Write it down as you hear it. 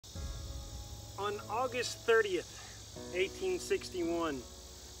On August 30th, 1861,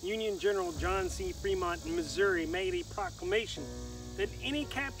 Union General John C. Fremont in Missouri made a proclamation that any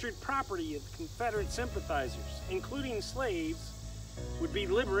captured property of Confederate sympathizers, including slaves, would be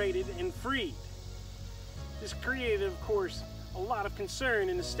liberated and freed. This created, of course, a lot of concern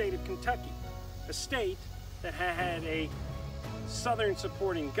in the state of Kentucky, a state that had a Southern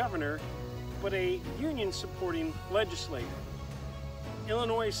supporting governor, but a Union supporting legislator.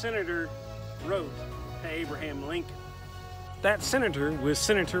 Illinois Senator wrote to Abraham Lincoln. That senator was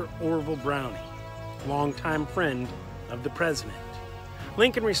Senator Orville Browning, longtime friend of the president.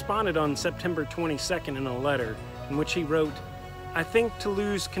 Lincoln responded on September 22nd in a letter in which he wrote, "I think to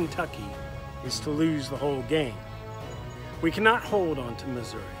lose Kentucky is to lose the whole game. We cannot hold on to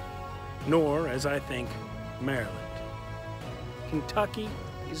Missouri, nor, as I think, Maryland. Kentucky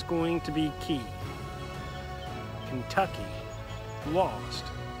is going to be key. Kentucky lost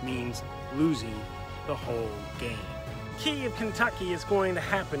means losing the whole game." Key of Kentucky is going to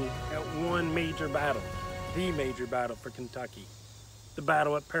happen at one major battle, the major battle for Kentucky, the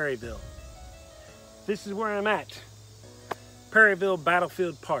Battle at Perryville. This is where I'm at, Perryville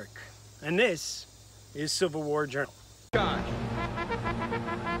Battlefield Park, and this is Civil War Journal. God.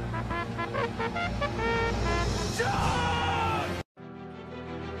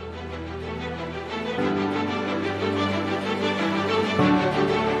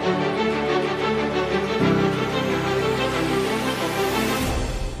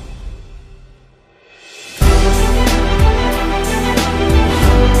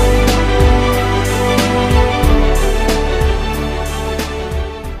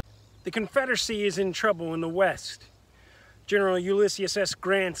 The Confederacy is in trouble in the West. General Ulysses S.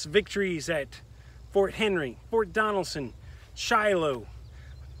 Grant's victories at Fort Henry, Fort Donelson, Shiloh,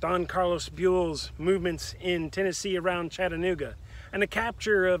 Don Carlos Buell's movements in Tennessee around Chattanooga, and the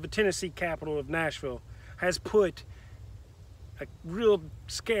capture of the Tennessee capital of Nashville has put a real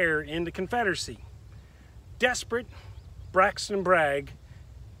scare in the Confederacy. Desperate, Braxton Bragg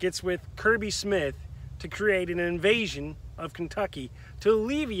gets with Kirby Smith to create an invasion of Kentucky to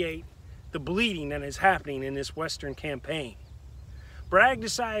alleviate the bleeding that is happening in this Western campaign. Bragg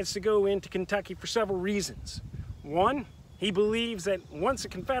decides to go into Kentucky for several reasons. One, he believes that once the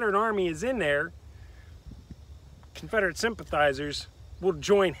Confederate army is in there, Confederate sympathizers will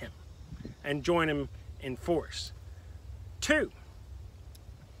join him and join him in force. Two,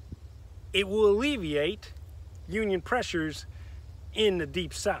 it will alleviate Union pressures in the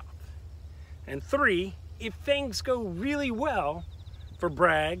Deep South. And three, if things go really well for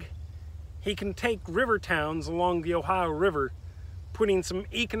Bragg, he can take river towns along the Ohio River, putting some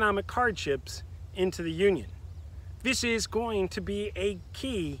economic hardships into the Union. This is going to be a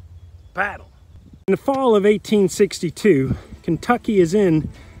key battle. In the fall of 1862, Kentucky is in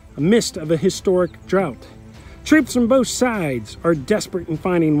the midst of a historic drought. Troops from both sides are desperate in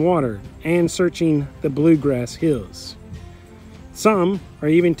finding water and searching the bluegrass hills. Some are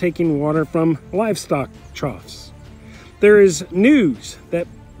even taking water from livestock troughs. There is news that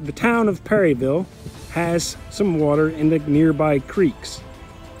the town of Perryville has some water in the nearby creeks.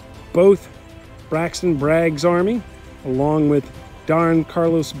 Both Braxton Bragg's army, along with Don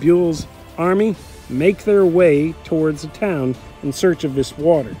Carlos Buell's army, make their way towards the town in search of this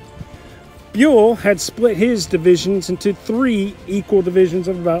water. Buell had split his divisions into three equal divisions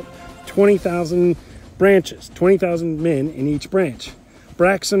of about 20,000 branches, 20,000 men in each branch.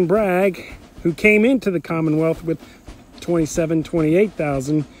 Braxton Bragg, who came into the Commonwealth with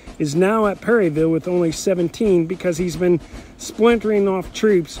 28,000, is now at Perryville with only 17 because he's been splintering off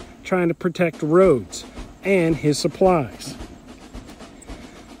troops trying to protect roads and his supplies.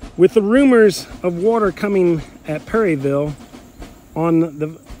 With the rumors of water coming at Perryville on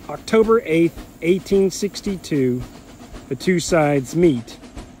the October 8th, 1862, the two sides meet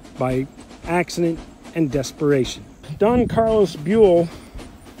by accident and desperation. Don Carlos Buell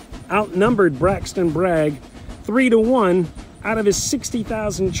outnumbered Braxton Bragg 3-1. Out of his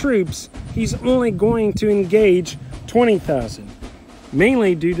 60,000 troops, he's only going to engage 20,000,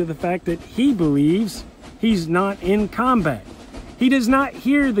 mainly due to the fact that he believes he's not in combat. He does not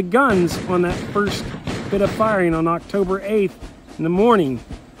hear the guns on that first bit of firing on October 8th in the morning.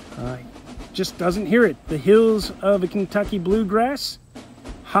 Just doesn't hear it. The hills of the Kentucky bluegrass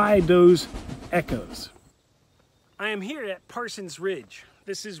hide those echoes. I am here at Parsons Ridge.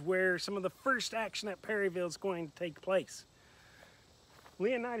 This is where some of the first action at Perryville is going to take place.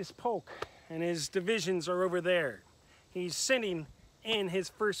 Leonidas Polk and his divisions are over there. He's sending in his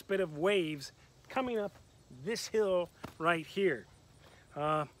first bit of waves coming up this hill right here.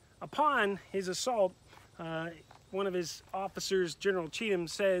 Upon his assault, one of his officers, General Cheatham,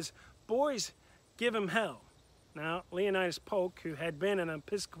 says, "Boys, give him hell. Now, Leonidas Polk, who had been an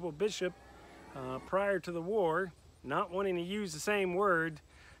Episcopal bishop prior to the war, not wanting to use the same word,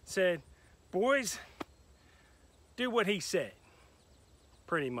 said, boys, do what he said,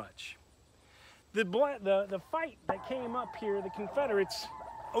 pretty much. The fight that came up here, the Confederates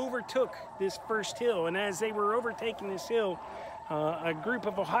overtook this first hill, and as they were overtaking this hill, a group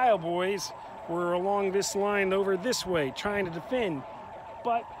of Ohio boys were along this line over this way, trying to defend,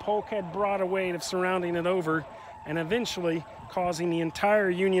 but Polk had brought a weight of surrounding it over, and eventually causing the entire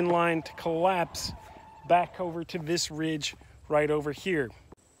Union line to collapse back over to this ridge right over here.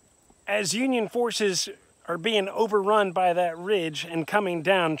 As Union forces are being overrun by that ridge and coming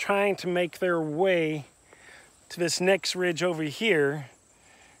down, trying to make their way to this next ridge over here,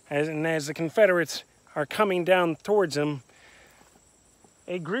 as the Confederates are coming down towards them,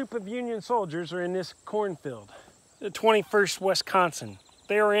 a group of Union soldiers are in this cornfield, the 21st Wisconsin.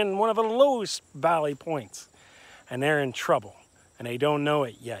 They are in one of the lowest valley points, and they're in trouble, and they don't know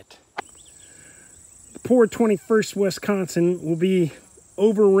it yet. The poor 21st Wisconsin will be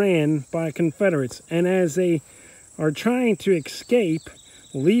overran by Confederates, and as they are trying to escape,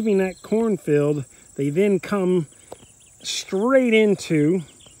 leaving that cornfield, they then come straight into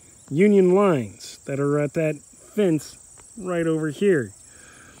Union lines that are at that fence right over here.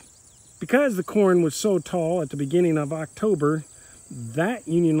 Because the corn was so tall at the beginning of October, that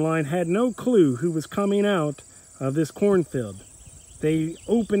Union line had no clue who was coming out of this cornfield. They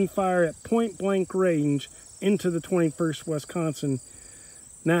opened fire at point-blank range into the 21st Wisconsin.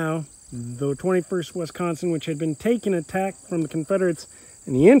 Now, the 21st Wisconsin, which had been taking attack from the Confederates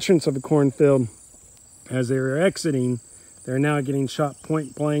in the entrance of the cornfield, as they were exiting, they're now getting shot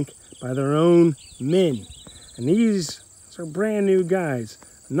point-blank by their own men. And these are brand new guys.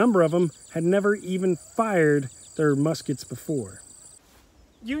 A number of them had never even fired their muskets before.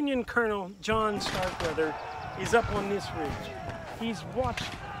 Union Colonel John Starkweather is up on this ridge. He's watched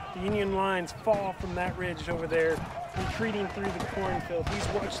the Union lines fall from that ridge over there, retreating through the cornfield. He's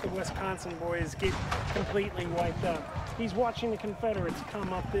watched the Wisconsin boys get completely wiped out. He's watching the Confederates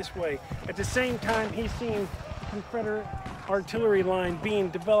come up this way. At the same time, he's seeing Confederate artillery line being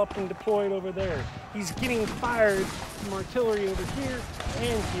developed and deployed over there. He's getting fired from artillery over here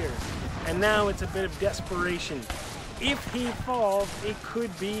and here. And now it's a bit of desperation. If he falls, it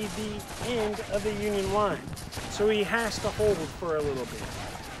could be the end of the Union line. So he has to hold for a little bit.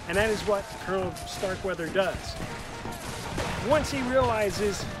 And that is what Colonel Starkweather does. Once he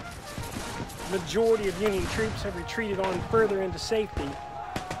realizes the majority of Union troops have retreated on further into safety,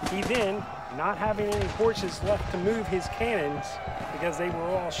 he then, not having any horses left to move his cannons, because they were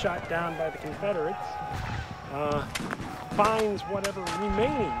all shot down by the Confederates, finds whatever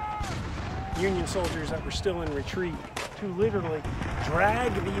remaining Union soldiers that were still in retreat to literally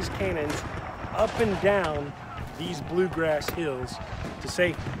drag these cannons up and down these bluegrass hills to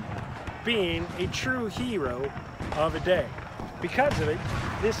safety, being a true hero of a day. Because of it,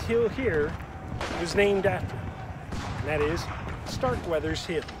 this hill here was named after him, and that is Starkweather's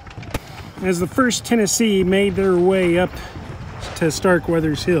Hill. As the 1st Tennessee made their way up to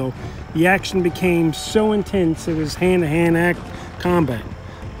Starkweather's Hill, the action became so intense it was hand-to-hand combat.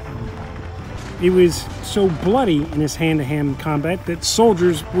 It was so bloody in this hand-to-hand combat that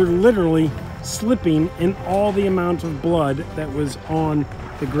soldiers were literally slipping in all the amount of blood that was on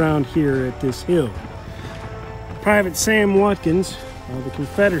the ground here at this hill. Private Sam Watkins of the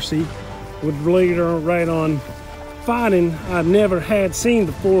Confederacy would later write on, "Fighting I've never had seen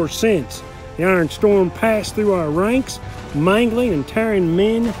before or since. The iron storm passed through our ranks, mangling and tearing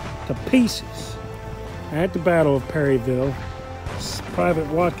men to pieces." At the Battle of Perryville, Private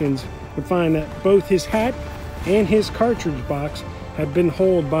Watkins would find that both his hat and his cartridge box had been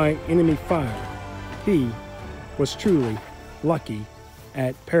holed by enemy fire. He was truly lucky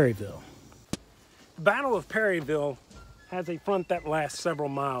at Perryville. The Battle of Perryville has a front that lasts several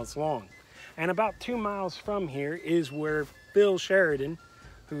miles long. And about 2 miles from here is where Phil Sheridan,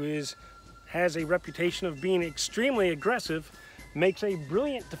 who has a reputation of being extremely aggressive, makes a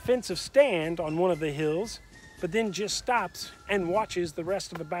brilliant defensive stand on one of the hills, but then just stops and watches the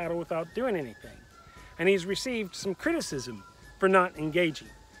rest of the battle without doing anything. And he's received some criticism for not engaging,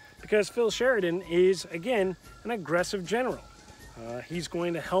 because Phil Sheridan is, again, an aggressive general. He's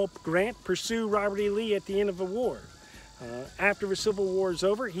going to help Grant pursue Robert E. Lee at the end of the war. After the Civil War is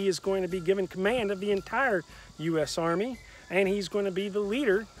over, he is going to be given command of the entire U.S. Army, and he's going to be the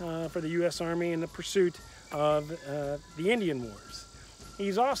leader for the U.S. Army in the pursuit of the Indian Wars.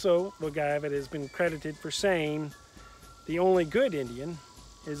 He's also the guy that has been credited for saying the only good Indian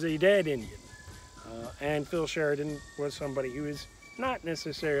is a dead Indian. And Phil Sheridan was somebody who is not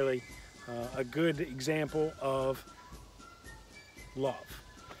necessarily a good example of love.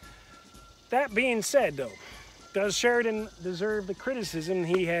 That being said, though, does Sheridan deserve the criticism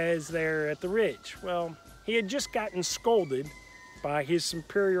he has there at the Ridge? Well, he had just gotten scolded by his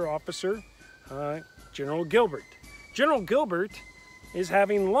superior officer, General Gilbert. General Gilbert is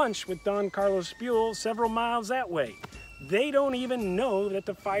having lunch with Don Carlos Buell several miles that way. They don't even know that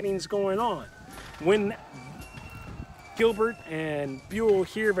the fighting's going on. When Gilbert and Buell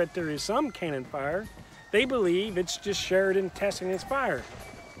hear that there is some cannon fire, they believe it's just Sheridan testing his fire.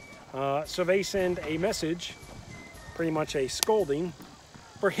 So they send a message, pretty much a scolding,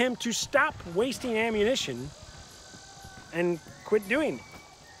 for him to stop wasting ammunition and quit doing it.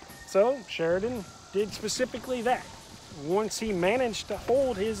 So Sheridan did specifically that. Once he managed to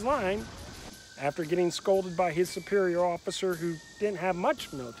hold his line, after getting scolded by his superior officer who didn't have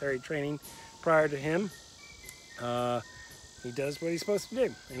much military training prior to him, he does what he's supposed to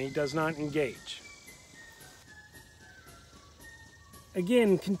do, and he does not engage.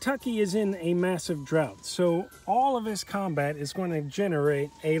 Again, Kentucky is in a massive drought, so all of this combat is going to generate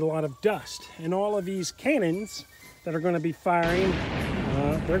a lot of dust, and all of these cannons that are going to be firing,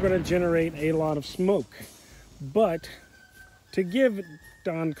 they're going to generate a lot of smoke. But to give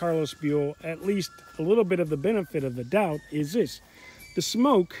Don Carlos Buell at least a little bit of the benefit of the doubt is this: the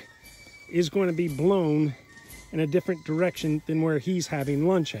smoke is going to be blown in a different direction than where he's having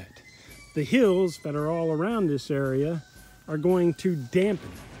lunch at. The hills that are all around this area are going to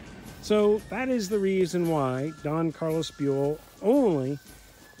dampen. So that is the reason why Don Carlos Buell only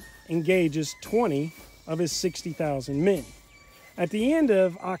engages 20 of his 60,000 men. At the end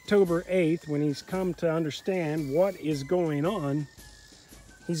of October 8th, when he's come to understand what is going on,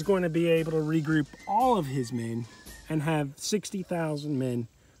 he's going to be able to regroup all of his men and have 60,000 men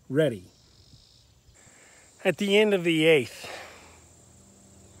ready. At the end of the 8th,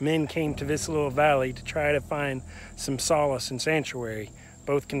 men came to this little valley to try to find some solace and sanctuary,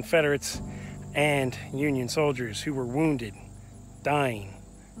 both Confederates and Union soldiers who were wounded, dying,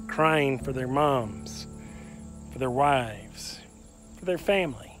 crying for their moms, for their wives, for their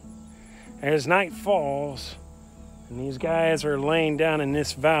family. As night falls and these guys are laying down in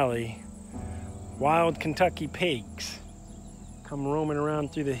this valley, wild Kentucky pigs come roaming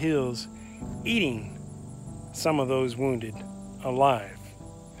around through the hills, eating some of those wounded alive.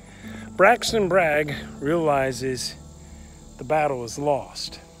 Braxton Bragg realizes the battle is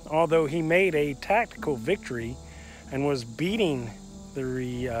lost. Although he made a tactical victory and was beating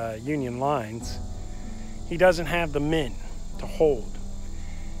the Union lines, he doesn't have the men to hold.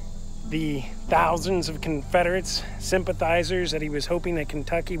 The thousands of Confederates sympathizers that he was hoping that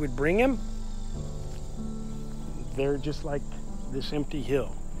Kentucky would bring him, they're just like this empty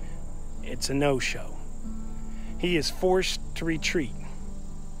hill. It's a no-show. He is forced to retreat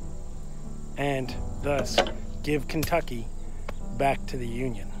and thus give Kentucky back to the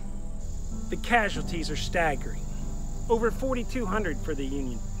Union. The casualties are staggering. Over 4,200 for the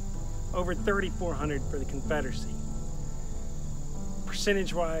Union, over 3,400 for the Confederacy.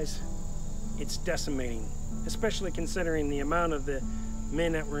 Percentage-wise, it's decimating, especially considering the amount of the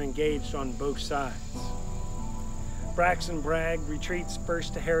men that were engaged on both sides. Braxton Bragg retreats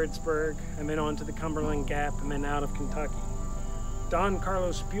first to Harrodsburg and then on to the Cumberland Gap and then out of Kentucky. Don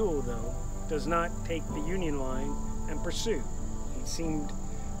Carlos Buell, though, does not take the Union line and pursue. He seemed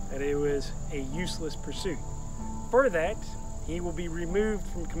that it was a useless pursuit. For that, he will be removed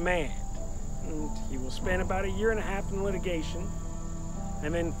from command, and he will spend about 1.5 years in litigation,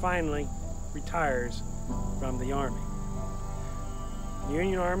 and then finally retires from the Army. The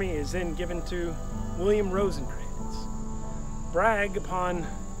Union Army is then given to William Rosecrans. Bragg, upon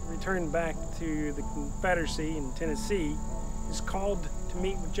return back to the Confederacy in Tennessee, is called to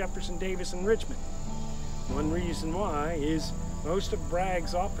meet with Jefferson Davis in Richmond. One reason why is most of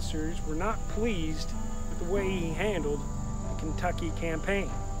Bragg's officers were not pleased with the way he handled the Kentucky campaign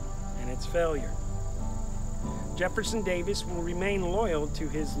and its failure. Jefferson Davis will remain loyal to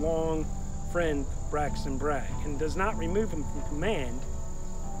his long friend Braxton Bragg and does not remove him from command,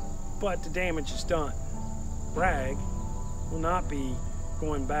 but the damage is done. Bragg will not be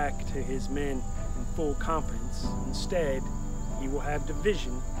going back to his men in full confidence. Instead, he will have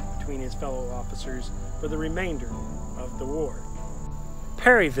division between his fellow officers for the remainder of the war.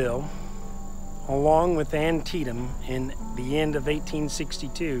 Perryville, along with Antietam in the end of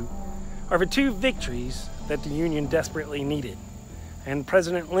 1862, are the two victories that the Union desperately needed. And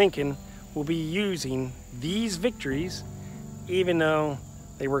President Lincoln will be using these victories, even though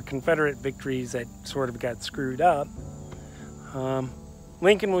they were Confederate victories that sort of got screwed up.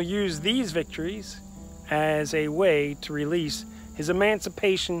 Lincoln will use these victories as a way to release his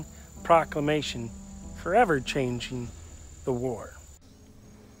Emancipation proclamation forever changing the war.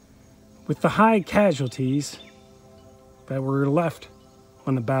 With the high casualties that were left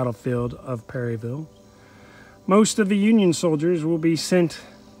on the battlefield of Perryville, most of the Union soldiers will be sent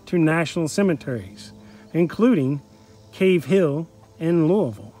to national cemeteries, including Cave Hill in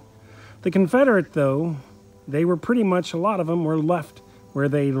Louisville. The Confederate, though, they were pretty much, a lot of them were left where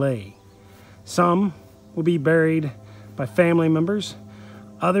they lay. Some will be buried by family members.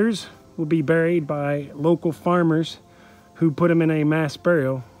 Others will be buried by local farmers who put them in a mass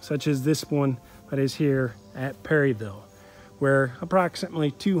burial, such as this one that is here at Perryville, where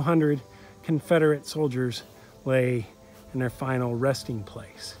approximately 200 Confederate soldiers lay in their final resting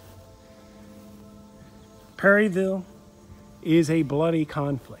place. Perryville is a bloody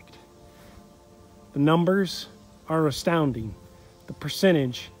conflict. The numbers are astounding. The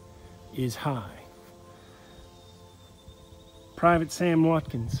percentage is high. Private Sam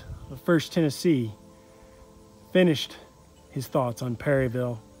Watkins of 1st Tennessee finished his thoughts on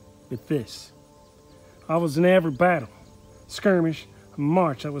Perryville with this: "I was in every battle, skirmish, and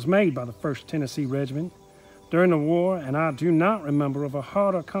march that was made by the 1st Tennessee Regiment during the war, and I do not remember of a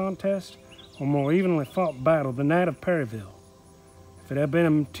harder contest or more evenly fought battle than that of Perryville. If it had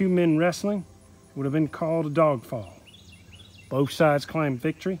been two men wrestling, it would have been called a dogfall. Both sides claimed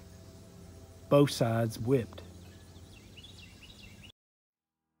victory, both sides whipped."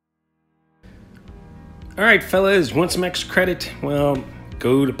 All right, fellas, want some extra credit? Well,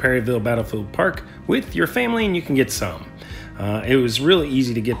 go to Perryville Battlefield Park with your family and you can get some. It was really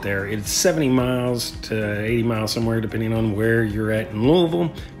easy to get there. It's 70 miles to 80 miles somewhere, depending on where you're at in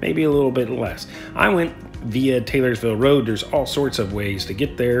Louisville, maybe a little bit less. I went via Taylorsville Road. There's all sorts of ways to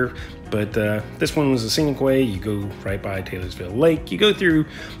get there, but this one was a scenic way. You go right by Taylorsville Lake. You go through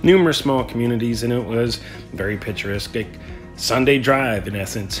numerous small communities, and it was very picturesque. Sunday drive, in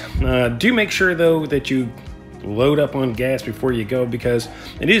essence. Do make sure, though, that you load up on gas before you go, because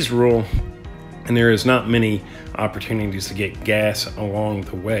it is rural and there is not many opportunities to get gas along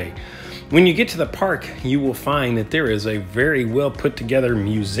the way. When you get to the park, you will find that there is a very well put together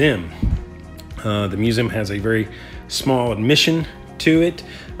museum. The museum has a very small admission to it,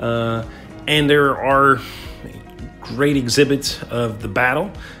 and there are great exhibits of the battle,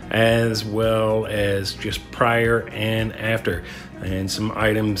 as well as just prior and after, and some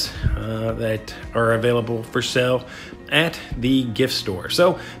items that are available for sale at the gift store.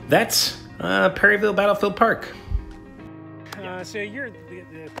 So that's Perryville Battlefield Park. So you're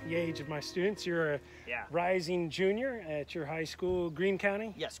the age of my students. You're a rising junior at your high school, Greene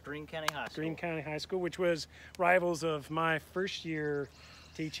County? Yes, Greene County High School. Greene County High School, which was rivals of my first year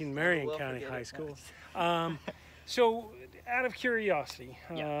teaching Marion County High School. So out of curiosity,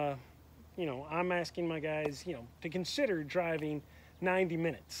 you know, I'm asking my guys, you know, to consider driving 90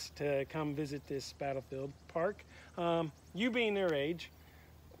 minutes to come visit this battlefield park. You being their age,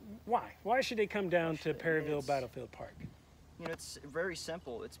 why? Why should they come down to Perryville Battlefield Park? You know, it's very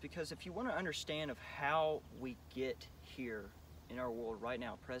simple. It's because if you want to understand of how we get here in our world right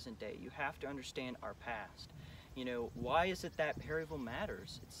now, present day, you have to understand our past. You know, why is it that Perryville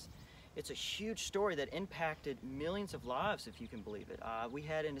matters? It's a huge story that impacted millions of lives, if you can believe it. We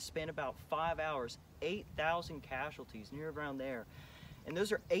had, in a span of about 5 hours, 8,000 casualties, near around there. And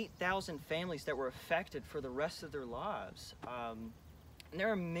those are 8,000 families that were affected for the rest of their lives. And there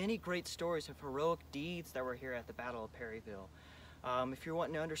are many great stories of heroic deeds that were here at the Battle of Perryville. If you're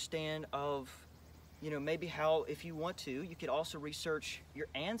wanting to understand of, you know, maybe how, if you want to, you could also research your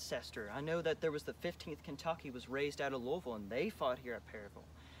ancestor. I know that there was the 15th Kentucky was raised out of Louisville, and they fought here at Perryville.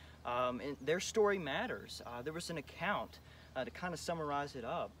 And their story matters. There was an account, to kind of summarize it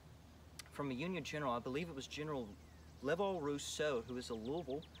up, from a Union general. I believe it was General Leval Rousseau, who is a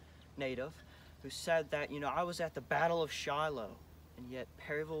Louisville native, who said that, you know, I was at the Battle of Shiloh, and yet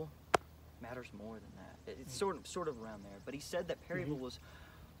Perryville matters more than that. It's sort of around there. But he said that Perryville was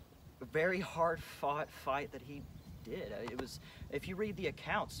a very hard-fought fight that he did. It was, if you read the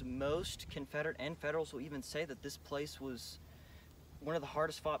accounts, most Confederate and Federals will even say that this place was one of the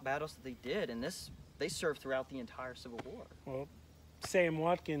hardest fought battles that they did, and they served throughout the entire Civil War. Well, Sam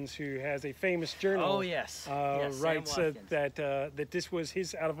Watkins, who has a famous journal, yes, writes that this was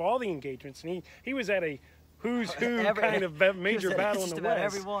his, out of all the engagements, and he was at a who's who kind of major battle in the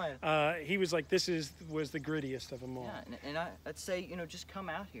West. Every one. He was like, this was the grittiest of them all. Yeah, and I'd say, you know, just come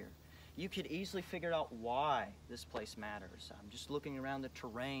out here. You could easily figure out why this place matters. I'm just looking around the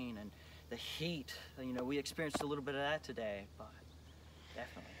terrain and the heat. You know, we experienced a little bit of that today, but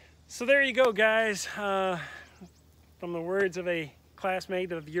definitely. So there you go, guys. From the words of a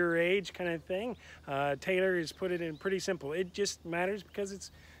classmate of your age kind of thing, Taylor has put it in pretty simple. It just matters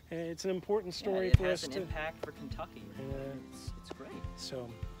because It's an important story it for has us an to. impact for Kentucky. It's great. So,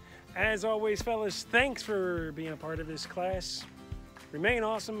 as always, fellas, thanks for being a part of this class. Remain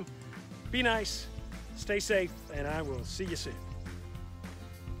awesome, be nice, stay safe, and I will see you soon.